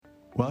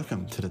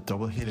Welcome to the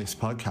Double Helix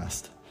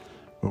podcast,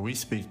 where we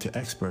speak to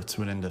experts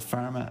within the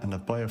pharma and the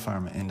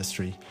biopharma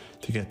industry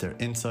to get their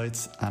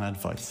insights and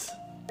advice.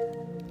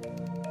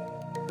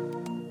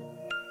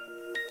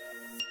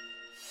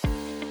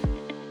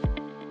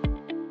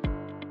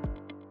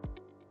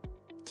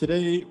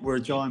 Today, we're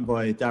joined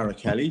by Dara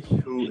Kelly,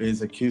 who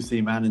is a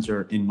QC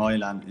manager in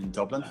Mylan in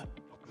Dublin.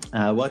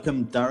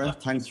 Welcome, Dara.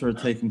 Thanks for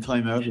taking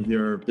time out of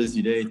your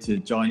busy day to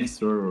join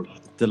us. We're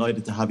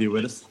delighted to have you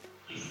with us.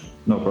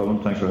 No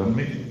problem. Thanks for having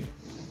me.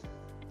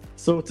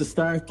 So to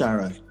start,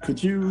 Dara,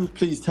 could you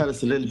please tell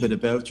us a little bit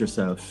about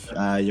yourself,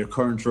 your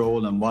current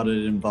role and what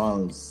it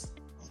involves?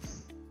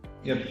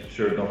 Yep,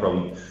 sure, no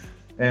problem.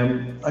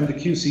 I'm the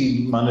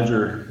QC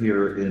manager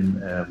here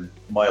in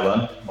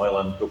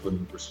Mylan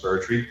Dublin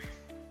Respiratory.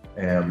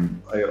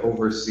 I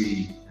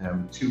oversee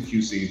two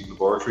QC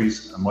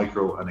laboratories, a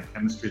micro and a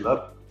chemistry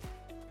lab.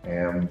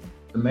 The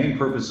main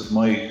purpose of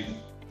my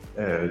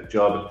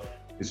job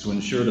is to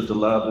ensure that the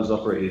lab is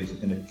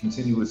operated in a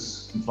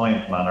continuous,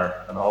 compliant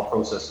manner and all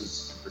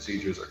processes and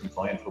procedures are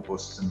compliant,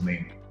 robust and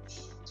lean.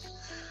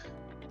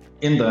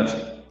 In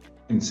that,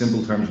 in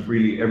simple terms,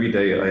 really every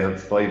day I have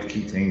 5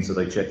 key things that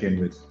I check in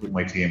with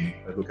my team.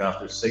 I look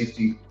after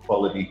safety,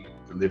 quality,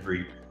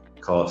 delivery,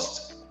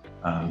 cost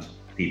and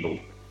people.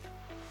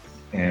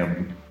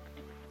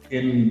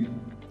 In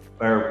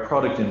our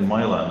product in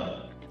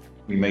Mylan,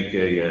 we make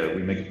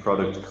a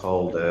product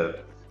called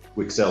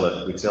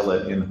Wixela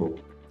Inho,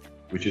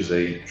 which is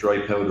a dry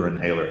powder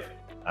inhaler,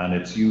 and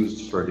it's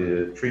used for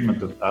the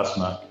treatment of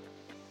asthma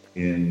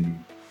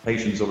in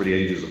patients over the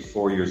ages of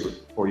 4 years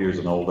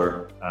and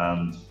older,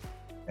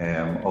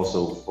 and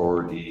also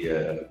for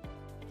the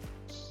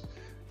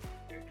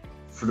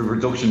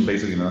reduction,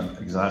 basically, in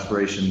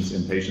exacerbations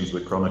in patients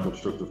with chronic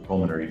obstructive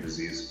pulmonary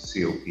disease,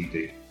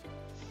 COPD.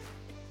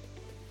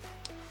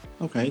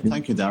 Okay,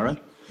 thank you, Dara.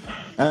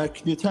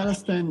 Can you tell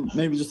us then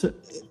maybe just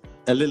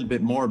a little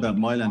bit more about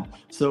Mylan?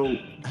 So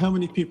how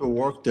many people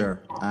work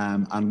there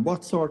and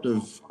what sort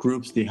of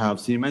groups do you have?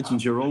 So you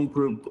mentioned your own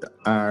group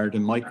are the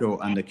micro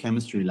and the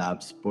chemistry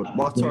labs, but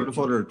what sort of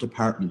other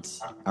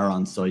departments are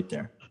on site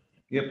there?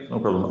 Yep, no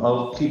problem.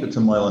 I'll keep it to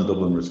Mylan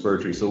Dublin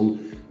Respiratory. So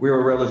we're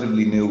a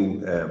relatively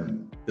new,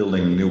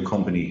 building a new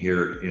company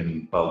here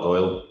in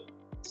Baldoyle.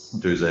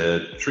 There's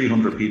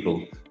 300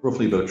 people,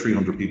 roughly about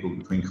 300 people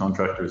between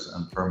contractors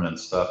and permanent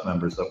staff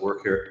members that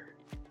work here.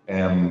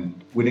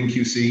 Within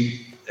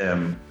QC,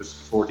 there's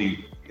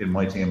 40 in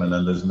my team, and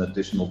then there's an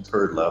additional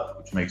third lab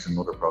which makes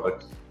another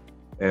product.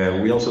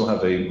 We also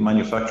have a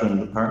manufacturing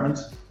department.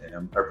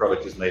 Our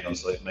product is made on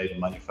site, made and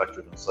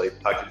manufactured on site,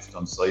 packaged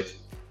on site.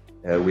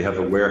 We have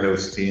a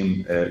warehouse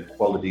team, a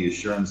quality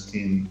assurance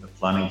team, a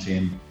planning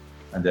team,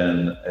 and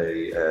then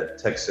a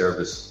tech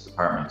service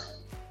department.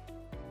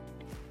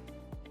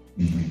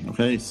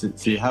 Okay, so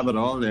you have it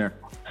all there.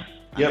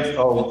 Yep,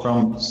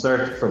 from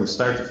start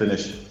to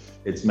finish.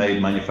 It's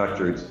made,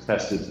 manufactured,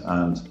 tested,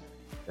 and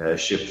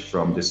shipped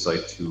from this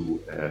site to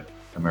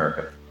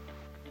America.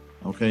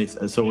 Okay,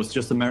 so it's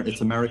just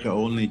it's America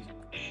only?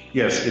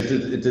 Yes,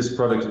 this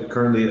product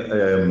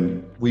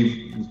currently,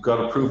 we've got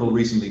approval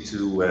recently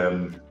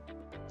to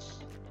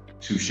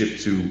ship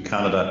to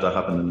Canada. That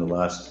happened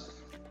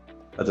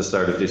at the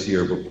start of this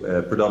year,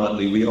 but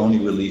predominantly we only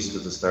released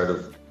at the start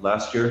of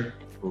last year.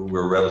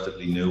 We're a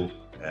relatively new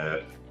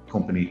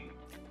company,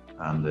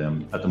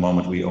 and at the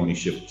moment we only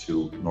ship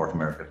to North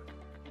America.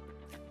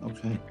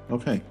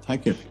 Okay,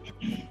 thank you.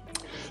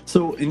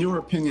 So in your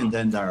opinion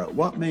then, Dara,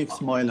 what makes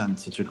Mylan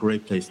such a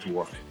great place to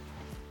work?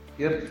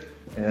 Yep,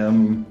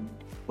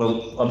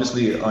 well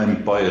obviously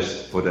I'm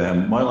biased, but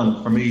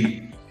Mylan for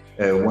me,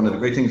 one of the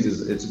great things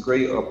is it's a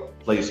great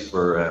place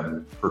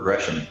for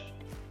progression.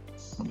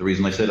 The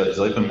reason I say that is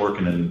I've been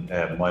working in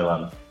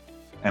Mylan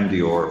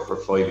MDR for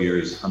 5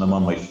 years and I'm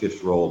on my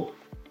 5th role.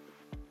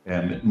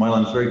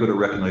 Mylan is very good at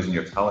recognizing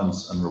your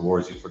talents and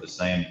rewards you for the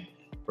same.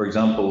 For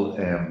example,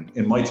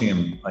 in my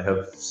team, I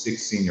have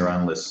 6 senior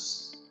analysts,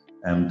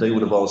 and they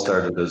would have all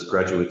started as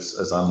graduates,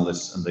 as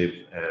analysts, and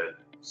they've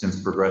since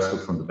progressed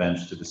up from the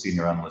bench to the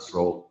senior analyst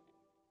role.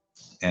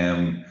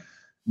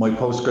 My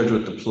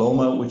postgraduate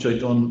diploma, which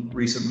I've done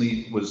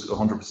recently, was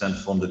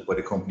 100% funded by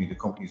the company. The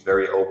company is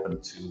very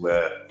open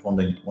to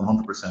funding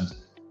 100%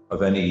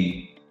 of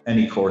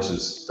any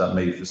courses that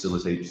may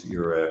facilitate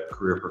your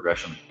career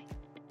progression.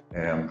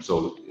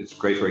 So it's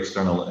great for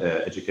external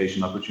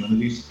education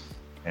opportunities.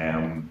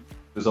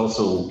 There's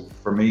also,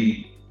 for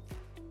me,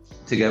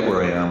 to get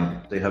where I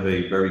am, they have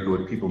a very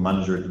good people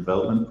manager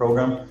development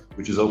program,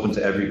 which is open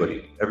to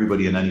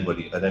everybody and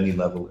anybody at any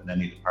level in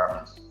any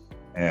department.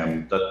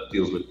 That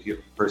deals with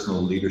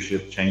personal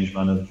leadership, change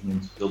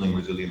management, building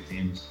resilient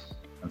teams,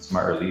 and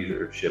smarter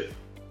leadership.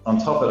 On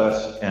top of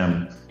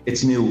that,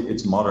 it's new,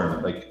 it's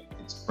modern,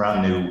 it's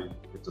brand new.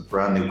 It's a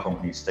brand new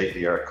company,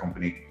 state-of-the-art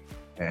company.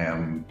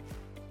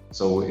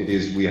 So it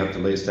is, we have the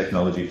latest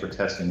technology for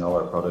testing all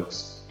our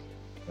products.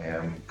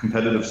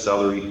 Competitive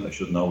salary, I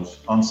should note.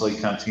 On-site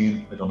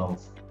canteen, I don't know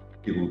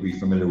if people will be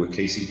familiar with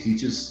KC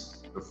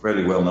Peaches. They're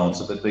fairly well known,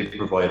 so that they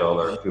provide all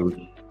our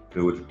food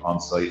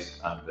on-site.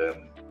 And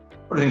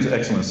everything's an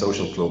excellent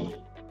social club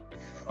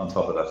on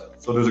top of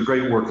that. So there's a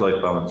great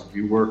work-life balance. If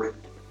you work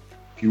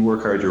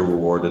hard, you're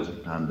rewarded,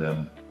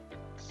 and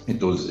it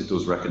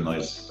does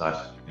recognise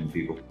that in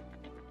people.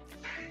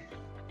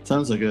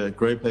 Sounds like a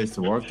great place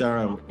to work,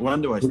 Dara.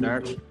 When do I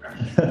start?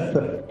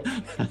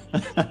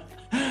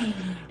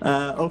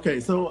 Okay,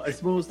 so I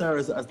suppose, Dara,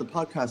 as the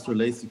podcast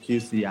relates to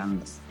QC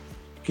analysts,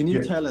 can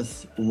you tell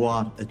us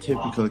what a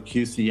typical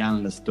QC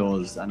analyst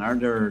does, and are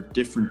there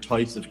different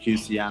types of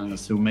QC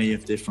analysts who may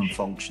have different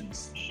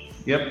functions?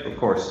 Yep, of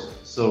course.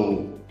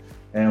 So,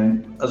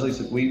 as I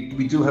said,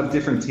 we do have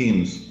different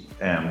teams.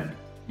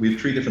 We have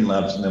 3 different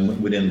labs, and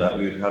then within that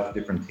we would have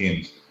different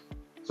teams.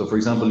 So, for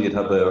example, you'd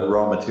have a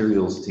raw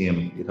materials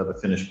team, you'd have a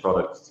finished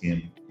product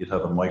team, you'd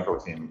have a micro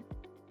team.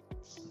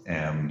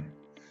 And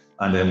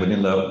then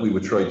within that, we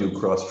would try to do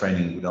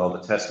cross-training with all the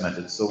test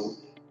methods. So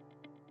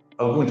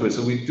I'll go into it.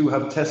 So we do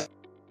have test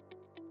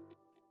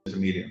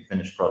intermediate and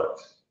finished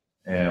product.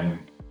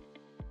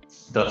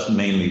 That's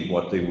mainly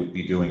what they would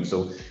be doing.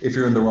 So if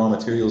you're in the raw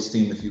materials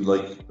team, if you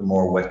like the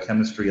more wet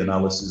chemistry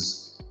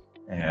analysis,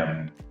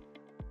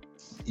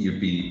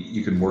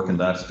 you can work in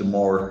that. The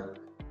more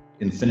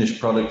in finished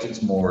product,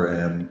 it's more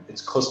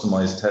it's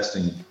customized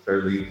testing,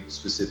 fairly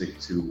specific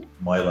to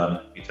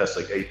Mylan. You test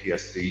like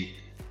APSD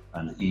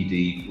and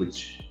ED,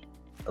 which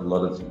a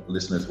lot of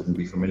listeners wouldn't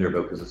be familiar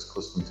about because it's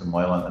custom to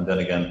Mylan. And then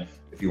again,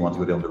 if you want to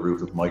go down the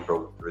route of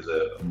micro, there is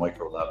a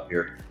micro lab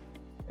here.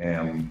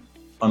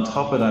 On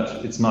top of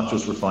that, it's not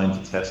just refined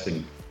to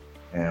testing.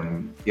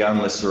 The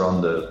analysts are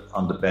on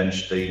the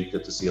bench. They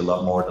get to see a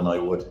lot more than I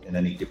would in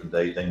any given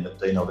day.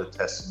 They know the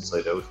tests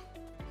inside out.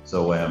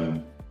 So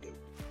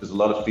there's a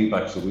lot of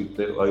feedback. So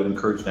I would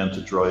encourage them to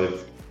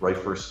drive right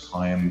first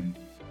time,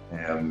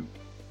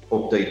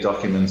 update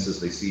documents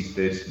as they see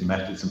fit,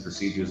 methods and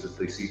procedures as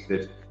they see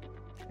fit.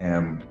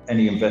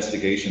 Any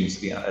investigations,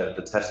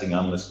 the testing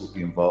analysts will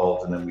be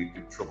involved, and then we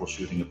do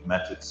troubleshooting of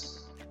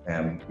methods.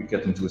 We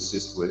get them to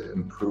assist with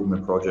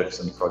improvement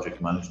projects and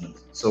project management.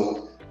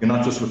 So you're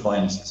not just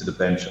refined to the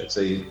bench. I'd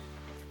say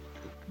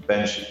the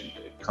bench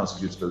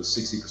constitutes about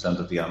 60%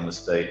 of the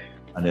analyst day,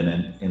 and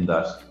then in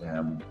that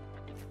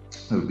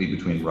it would be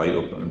between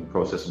write-up and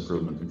process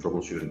improvement and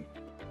troubleshooting.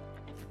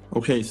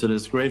 Okay, so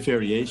there's great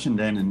variation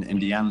then in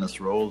the analyst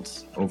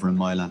roles over in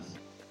Mylan.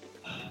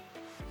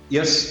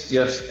 Yes.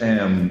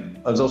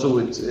 As also,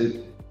 it's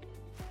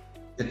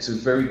a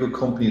very good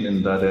company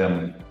in that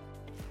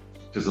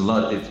there's a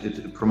lot.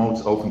 It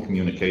promotes open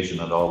communication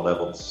at all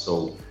levels.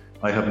 So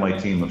I have my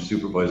team of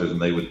supervisors,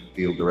 and they would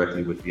deal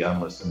directly with the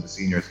analysts and the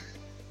seniors.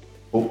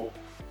 But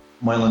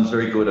Mylan's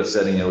very good at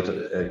setting out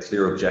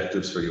clear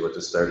objectives for you at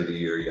the start of the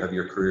year. You have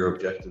your career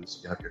objectives,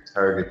 you have your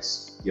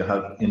targets, you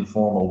have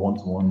informal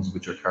one-to-ones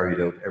which are carried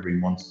out every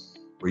month,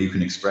 where you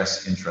can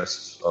express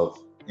interest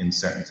in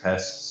certain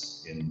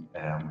tests, in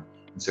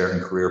certain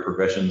career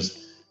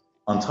progressions.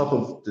 On top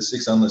of the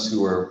 6 analysts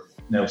who are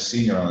now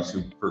senior analysts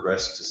who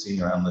progressed to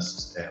senior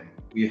analysts,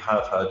 we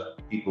have had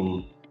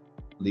people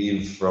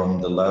leave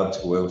from the lab to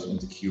go out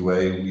into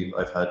QA.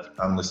 I've had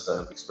analysts that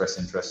have expressed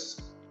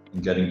interest in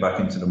getting back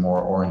into the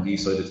more R&D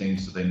side of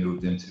things, so they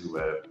moved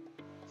into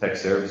tech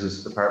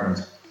services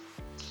department.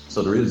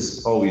 So there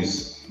is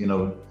always,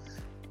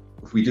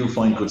 if we do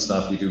find good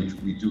staff, we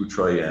do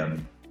try.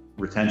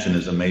 Retention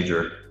is a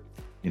major,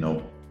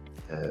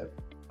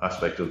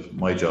 aspect of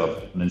my job,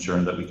 and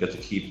ensuring that we get to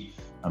keep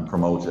and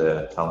promote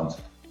talent.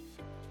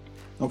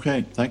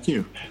 Okay, thank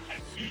you.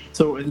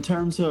 So in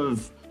terms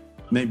of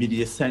maybe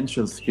the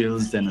essential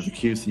skills then of a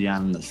QC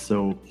analyst,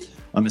 so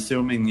I'm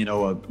assuming,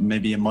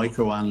 maybe a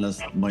micro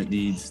analyst might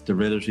need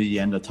sterility,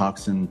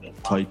 endotoxin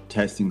type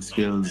testing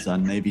skills,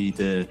 and maybe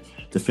the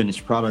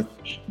finished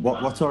product.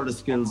 What sort of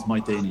skills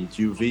might they need?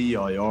 UV,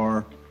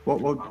 IR?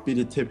 What would be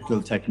the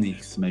typical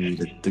techniques maybe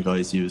that the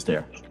guys use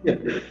there? Yeah,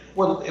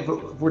 well, if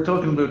we're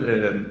talking about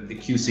a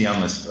QC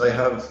analyst, I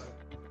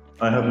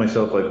have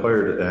myself, I've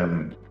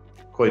hired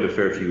quite a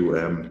fair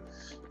few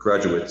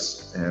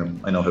graduates.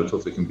 I know how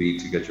tough it can be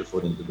to get your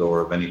foot in the door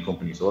of any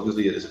company. So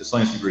obviously a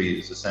science degree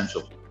is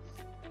essential.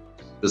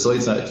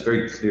 Besides that, it's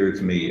very clear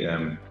to me,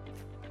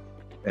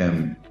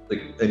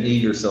 like an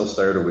eager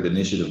self-starter with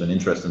initiative and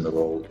interest in the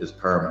role is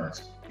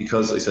paramount.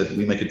 Because I said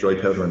we make a dry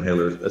powder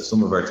inhaler,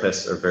 some of our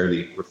tests are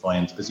fairly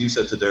refined. As you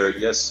said to Derek,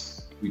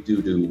 yes, we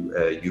do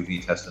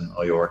UV testing,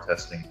 IR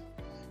testing,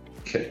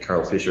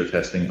 Carl Fisher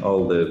testing,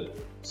 all the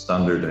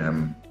standard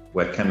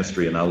wet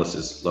chemistry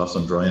analysis, loss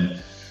and drying,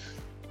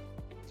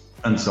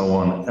 and so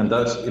on. And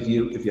that, if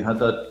you had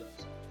that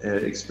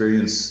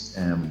experience,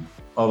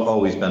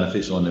 always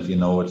beneficial, and if you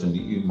know it, and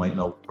you might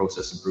know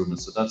process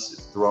improvements. So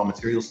that's the raw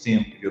materials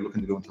team. If you're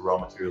looking to go into raw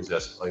materials,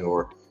 yes,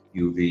 IR,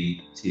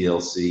 UV,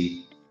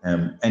 TLC,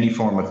 any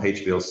form of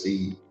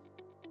HPLC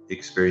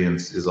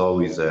experience is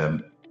always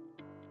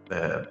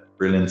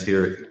brilliant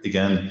here.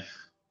 Again,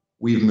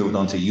 we've moved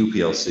on to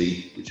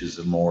UPLC, which is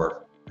a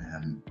more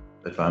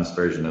advanced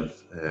version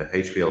of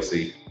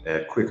HPLC,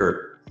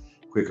 quicker,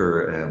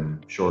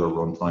 shorter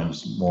run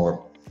times,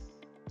 more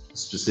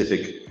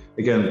specific.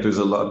 Again, there's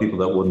a lot of people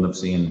that wouldn't have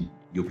seen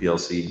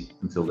UPLC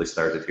until they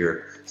started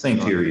here. Same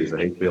theory as a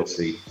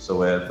HPLC. So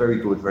very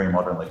good, very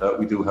modern like that.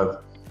 We do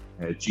have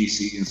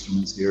GC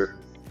instruments here.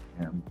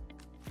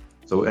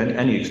 So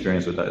any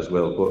experience with that as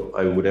well. But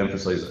I would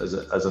emphasize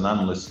as an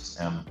analyst,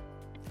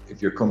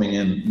 if you're coming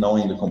in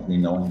knowing the company,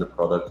 knowing the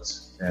product,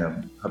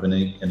 having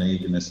an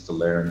eagerness to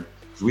learn.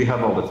 So we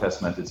have all the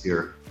test methods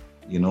here,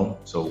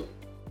 so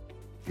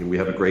we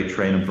have a great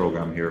training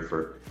program here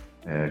for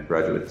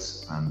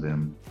graduates,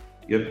 and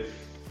yep.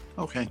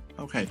 Okay,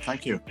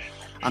 thank you.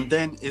 And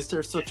then, is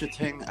there such a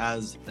thing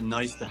as a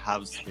nice to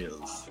have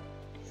skills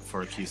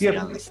for a QC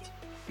analyst?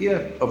 Yeah,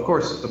 of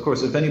course.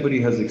 If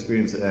anybody has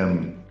experience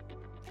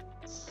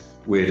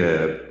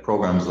with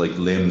programs like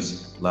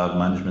LIMS, Lab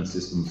Management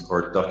Systems,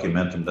 or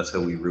Documentum, that's how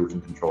we route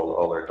and control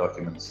all our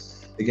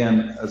documents.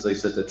 Again, as I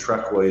said, the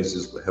TrackWise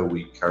is how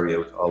we carry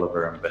out all of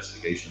our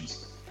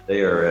investigations.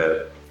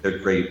 They're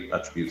great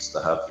attributes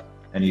to have.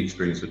 Any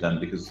experience with them,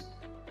 because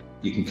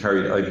you can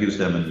carry. I've used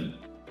them in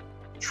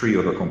 3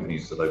 other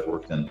companies that I've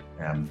worked in.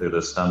 They're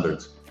the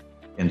standard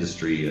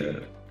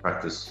industry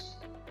practice.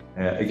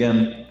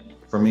 Again,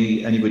 for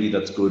me, anybody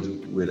that's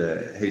good with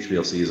a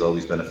HPLC is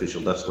always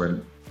beneficial. That's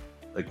where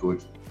a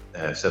good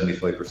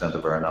 75%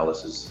 of our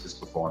analysis is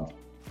performed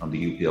on the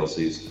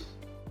UPLCs.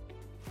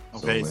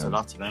 Okay, so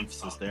lots of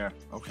emphasis there.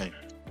 Okay,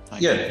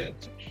 thank you.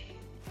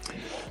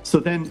 So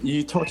then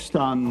you touched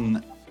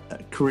on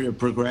career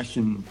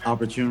progression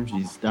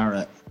opportunities,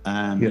 Dara.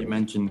 You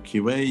mentioned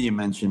QA, you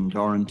mentioned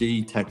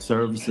R&D, tech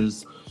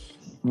services.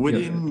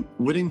 Within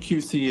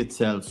QC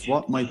itself,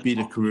 what might be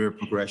the career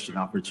progression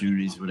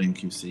opportunities within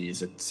QC?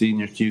 Is it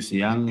senior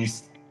QC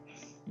analyst?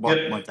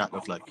 What might that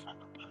look like?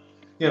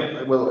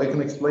 Yeah, well, I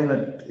can explain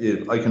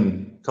it. I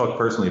can talk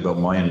personally about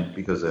mine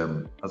because,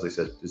 as I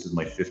said, this is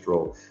my 5th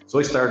role. So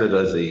I started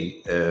as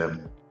a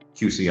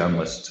QC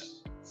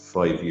analyst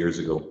 5 years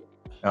ago.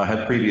 I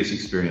had previous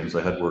experience.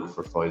 I had worked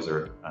for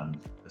Pfizer and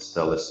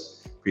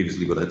Astellas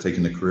previously, but I had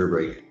taken a career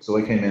break. So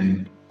I came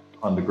in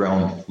on the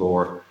ground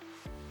floor,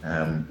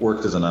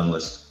 worked as an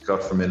analyst,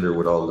 got familiar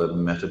with all the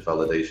method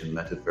validation,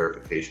 method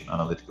verification,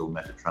 analytical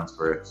method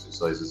transfer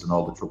exercises, and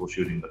all the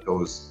troubleshooting that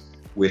goes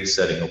with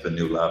setting up a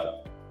new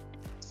lab.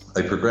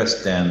 I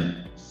progressed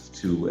then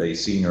to a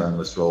senior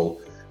analyst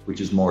role,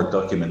 which is more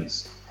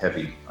documents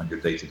heavy on your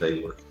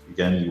day-to-day work.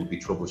 Again, you will be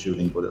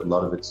troubleshooting, but a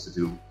lot of it's to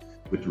do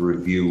with the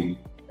review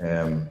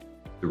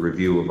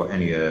of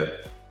any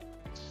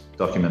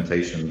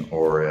documentation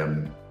or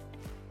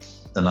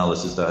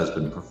analysis that has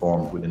been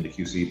performed within the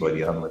QC by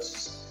the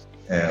analysts.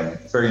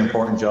 Very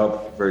important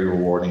job, very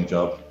rewarding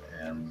job.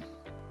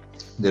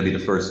 They'll be the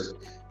first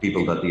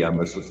people that the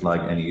analysts would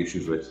flag any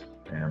issues with,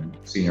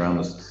 senior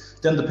analysts.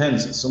 Then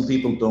depends. Some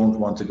people don't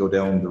want to go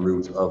down the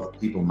route of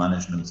people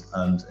management,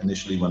 and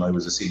initially when I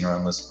was a senior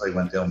analyst, I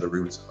went down the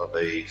route of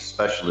a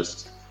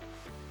specialist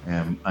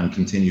and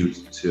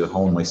continued to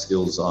hone my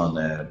skills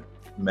on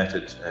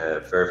method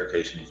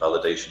verification,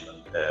 validation,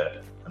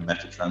 and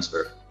method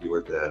transfer. We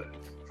were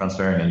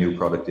transferring a new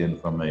product in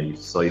from a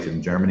site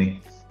in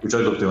Germany, which I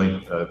love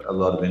doing. A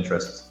lot of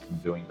interest in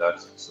doing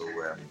that. So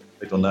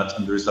I've done that,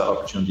 and there is that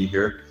opportunity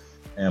here.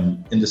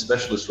 In the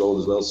specialist role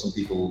as well, some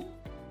people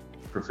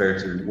prefer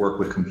to work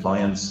with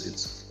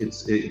compliance.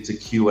 It's a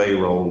QA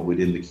role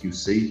within the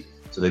QC,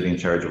 so they'd be in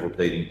charge of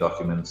updating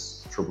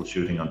documents,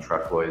 troubleshooting on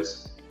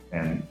TrackWise,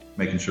 and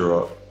making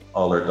sure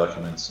all our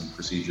documents and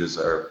procedures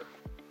are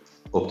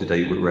up to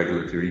date with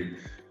regulatory.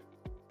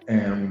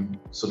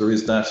 So there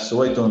is that.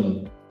 So I've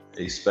done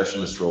a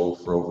specialist role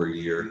for over a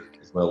year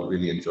as well,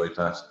 really enjoyed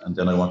that. And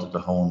then I wanted to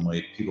hone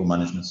my people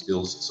management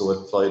skills. So I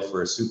applied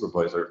for a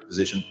supervisor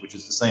position, which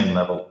is the same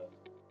level,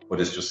 but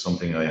it's just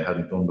something I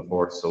hadn't done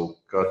before. So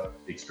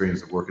got the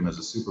experience of working as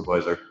a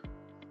supervisor.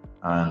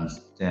 And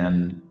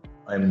then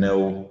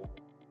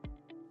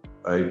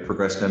I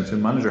progressed then to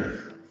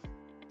manager.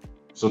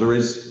 So there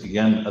is,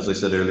 again, as I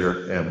said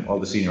earlier, all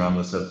the senior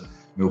analysts have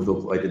moved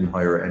up. I didn't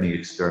hire any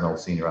external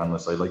senior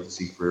analysts. I like to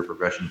see career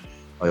progression.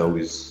 I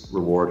always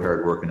reward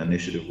hard work and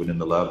initiative within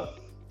the lab.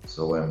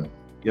 So,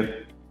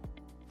 yep.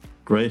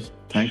 Great,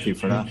 thank you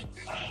for that.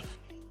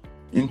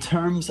 In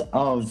terms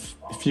of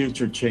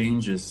future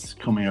changes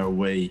coming our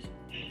way,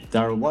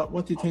 Dara,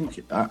 what do you think?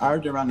 Are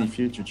there any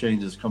future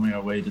changes coming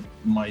our way that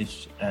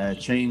might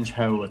change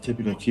how a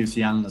typical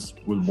QC analyst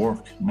will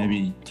work?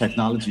 Maybe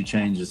technology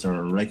changes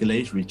or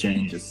regulatory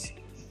changes,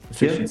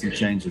 efficiency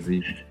changes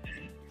even?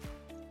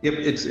 Yep,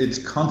 it's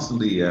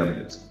constantly,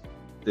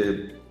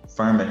 the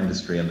pharma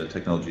industry and the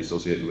technology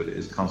associated with it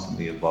is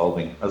constantly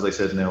evolving. As I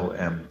said now,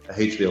 a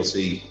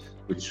HPLC,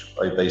 which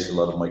I based a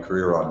lot of my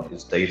career on,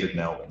 is dated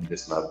now in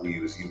this lab. We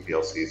use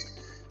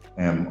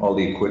UPLCs. All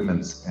the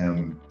equipment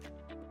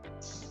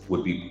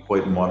would be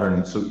quite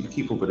modern, so you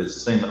keep up with it. It's the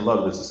same, a lot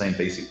of it's the same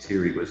basic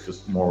theory, but it's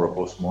just more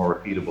robust, more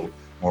repeatable,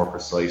 more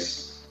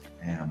precise.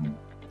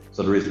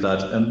 So there is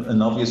that. And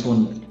an obvious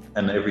one,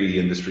 and every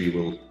industry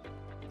will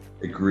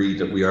agree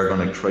that we are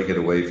going to try to get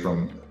away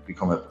from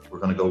we're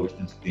going to go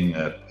into being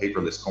a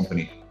paperless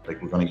company.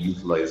 Like, we're going to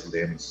utilize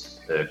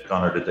LIMS.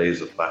 Gone are the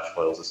days of batch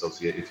files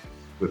associated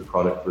with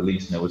product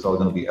release now. It's all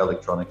going to be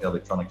electronic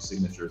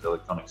signatures,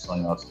 electronic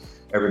sign-offs,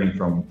 everything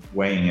from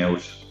weighing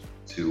out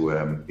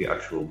to the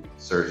actual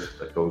cert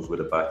that goes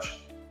with a batch.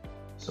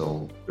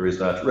 So there is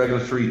that.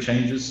 Regulatory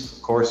changes,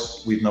 of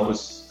course, we've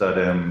noticed that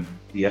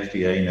the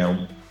FDA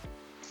now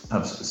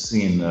have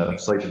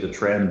cited a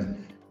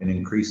trend in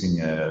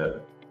increasing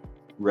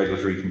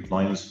regulatory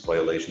compliance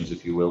violations,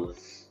 if you will,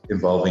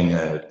 involving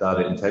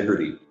data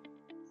integrity.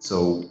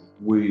 So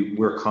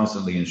we're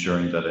constantly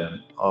ensuring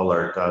that all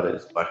our data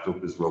is backed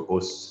up, is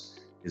robust,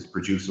 is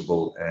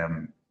producible,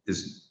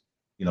 is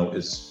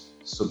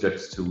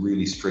subject to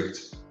really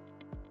strict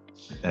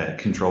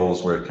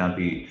controls where it can't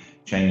be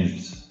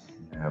changed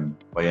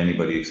by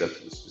anybody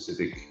except the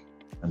specific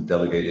and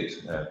delegated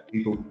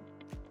people.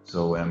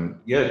 So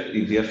the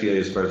FDA,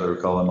 as far as I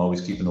recall, I'm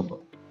always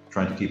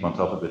trying to keep on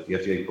top of it. The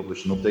FDA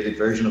published an updated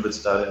version of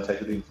its data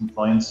integrity and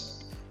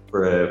compliance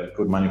for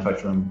good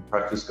manufacturing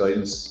practice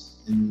guidance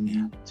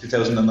in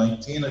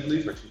 2019, I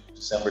believe, or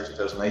December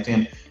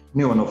 2018.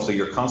 New enough, so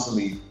you're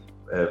constantly,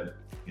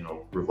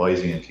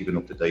 revising and keeping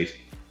up to date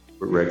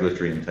with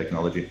regulatory and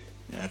technology.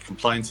 Yeah,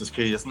 compliance is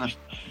key, isn't it?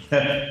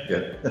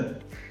 Yeah.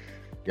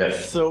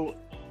 Yes. So,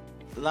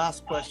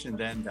 last question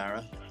then,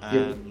 Dara.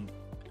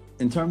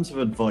 In terms of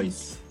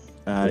advice,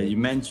 you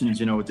mentioned,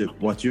 that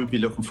what you'd be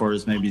looking for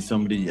is maybe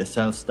a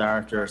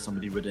self-starter,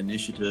 somebody with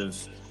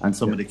initiative, and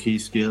some of the key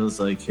skills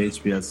like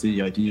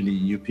HPLC, ideally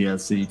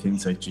UPLC,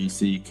 things like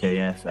GC,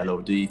 KF,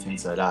 LOD,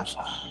 things like that.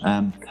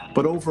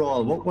 But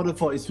overall, what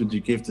advice would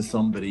you give to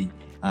somebody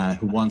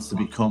who wants to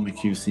become a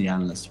QC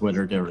analyst,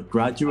 whether they're a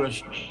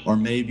graduate or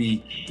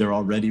maybe they're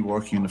already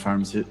working in the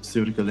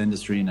pharmaceutical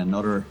industry in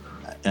another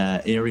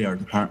area or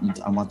department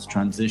and want to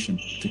transition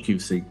to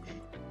QC?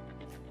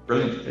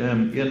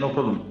 Brilliant. No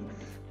problem.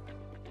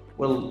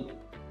 Well,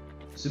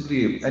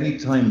 simply any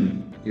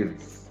time,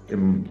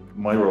 in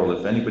my role,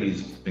 if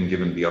anybody's been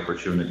given the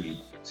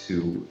opportunity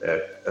to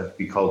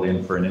be called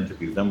in for an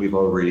interview, then we've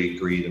already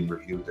agreed and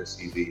reviewed their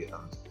CV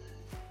and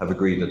have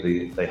agreed that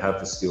they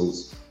have the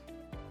skills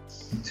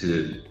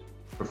to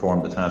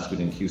perform the task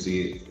within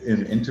QC.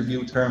 In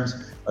interview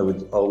terms,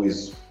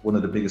 one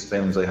of the biggest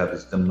failings I have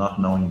is them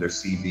not knowing their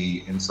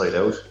CV inside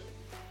out,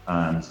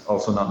 and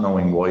also not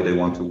knowing why they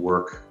want to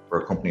work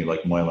for a company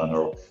like Mylan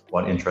or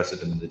what interested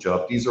them in the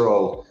job. These are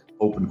all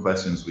open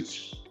questions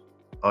which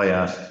I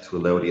ask to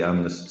allow the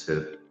analysts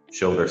to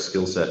show their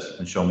skill set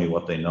and show me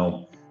what they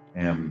know.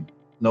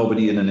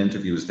 Nobody in an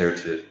interview is there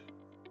to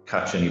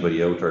catch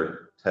anybody out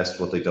or test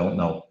what they don't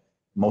know.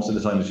 Most of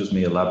the time it's just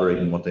me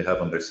elaborating what they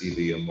have on their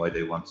CV and why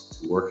they want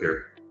to work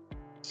here.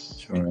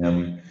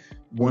 Sure.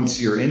 Once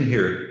you're in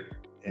here,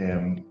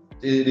 it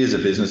is a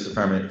business. The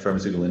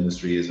pharmaceutical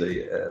industry is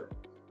a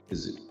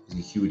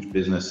huge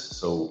business.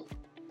 So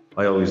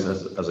I always,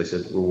 as I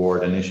said,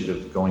 reward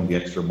initiative, going the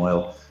extra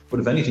mile. But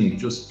if anything,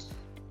 just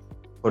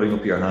putting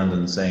up your hand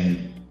and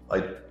saying,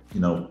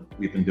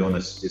 we've been doing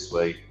this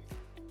way,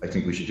 I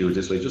think we should do it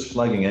this way. Just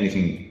flagging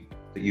anything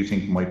that you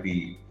think might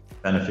be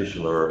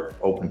beneficial or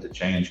open to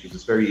change, because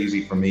it's very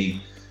easy for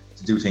me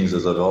to do things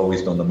as I've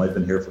always done them. I've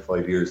been here for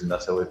 5 years and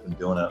that's how I've been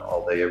doing it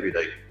all day, every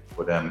day.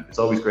 But it's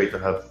always great to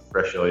have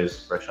fresh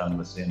eyes, fresh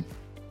analysts in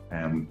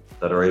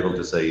that are able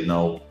to say,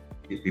 no,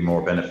 it'd be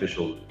more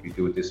beneficial if you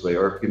do it this way,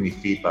 or give me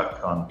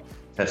feedback on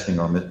testing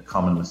or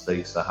common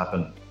mistakes that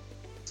happen.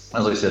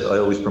 As I said, I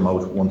always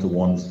promote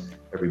one-to-ones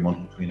every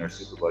month between our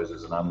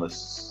supervisors and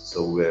analysts.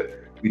 So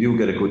we do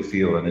get a good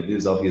feel, and it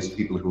is obvious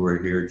people who are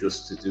here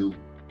just to do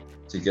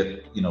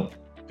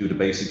the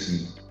basics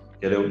and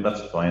get out, and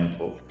that's fine.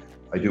 But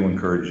I do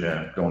encourage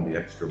going the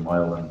extra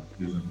mile and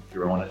using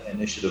your own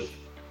initiative.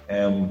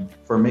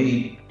 For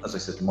me, as I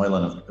said,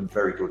 Mylan have been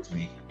very good to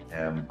me.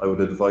 I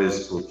would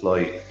advise to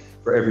apply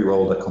for every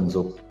role that comes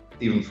up,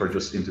 even for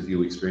just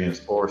interview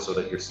experience, or so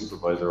that your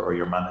supervisor or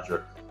your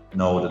manager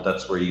know that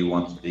that's where you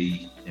want to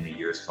be in a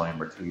year's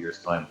time or 2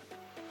 years' time.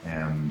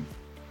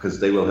 Because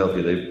they will help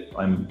you.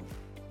 I'm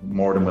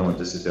more than willing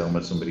to sit down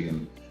with somebody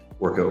and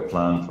work out a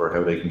plan for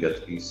how they can get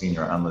to be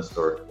senior analyst,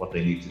 or what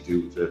they need to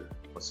do,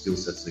 what skill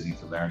sets they need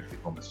to learn to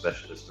become a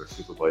specialist or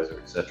supervisor,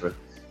 etc.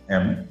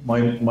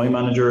 My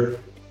manager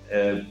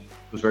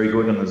was very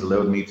good and has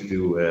allowed me to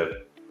do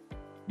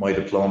my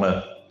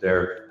diploma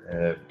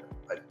there.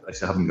 I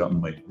still haven't gotten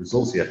my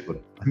results yet,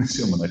 but I'm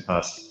assuming I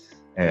passed.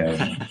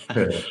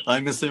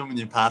 I'm assuming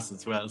you passed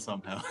as well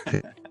somehow.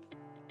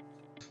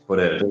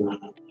 But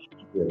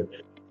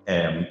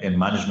in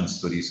management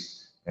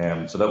studies,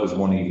 so that was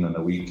 1 evening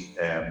a week.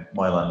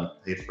 Mylan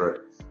paid for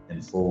it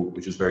in full,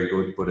 which is very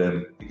good. But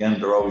again,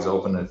 they're always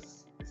open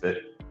if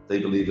they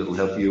believe it'll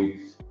help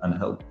you and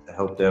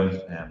help them.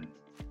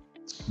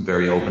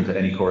 Very open to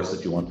any course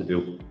that you want to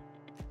do.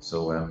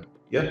 So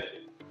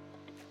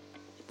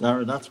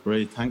Dara, that's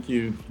great. Thank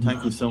you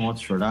so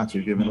much for that.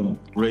 You're giving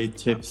great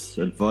tips,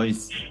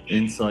 advice,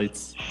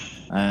 insights.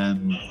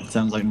 It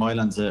sounds like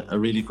Mylan's a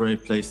really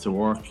great place to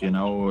work.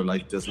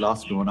 Like there's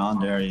lots going on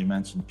there. You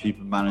mentioned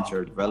people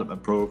manager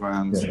development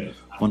programs,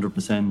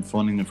 100%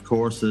 funding of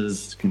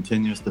courses,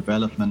 continuous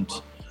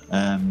development,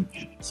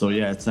 So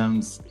yeah, it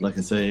sounds, like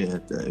I say,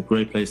 a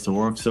great place to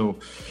work. So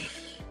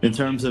in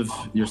terms of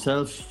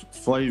yourself,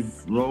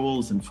 5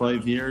 roles in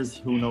 5 years,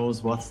 who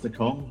knows what's to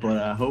come,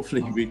 but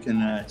hopefully we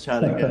can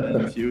chat again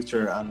in the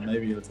future, and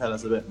maybe you'll tell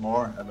us a bit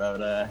more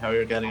about how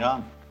you're getting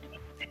on.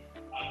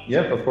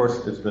 Yeah, of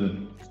course, it's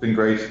been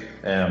great.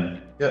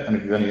 And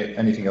if you have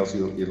anything else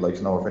you'd like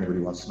to know, or if anybody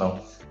wants to know,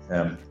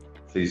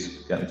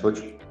 please get in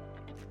touch.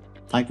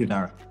 Thank you,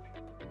 Darragh.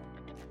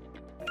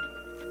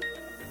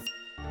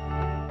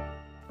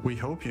 We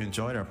hope you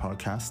enjoyed our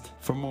podcast.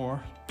 For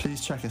more,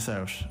 please check us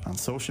out on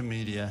social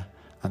media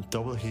and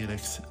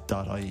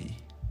doublehelix.ie.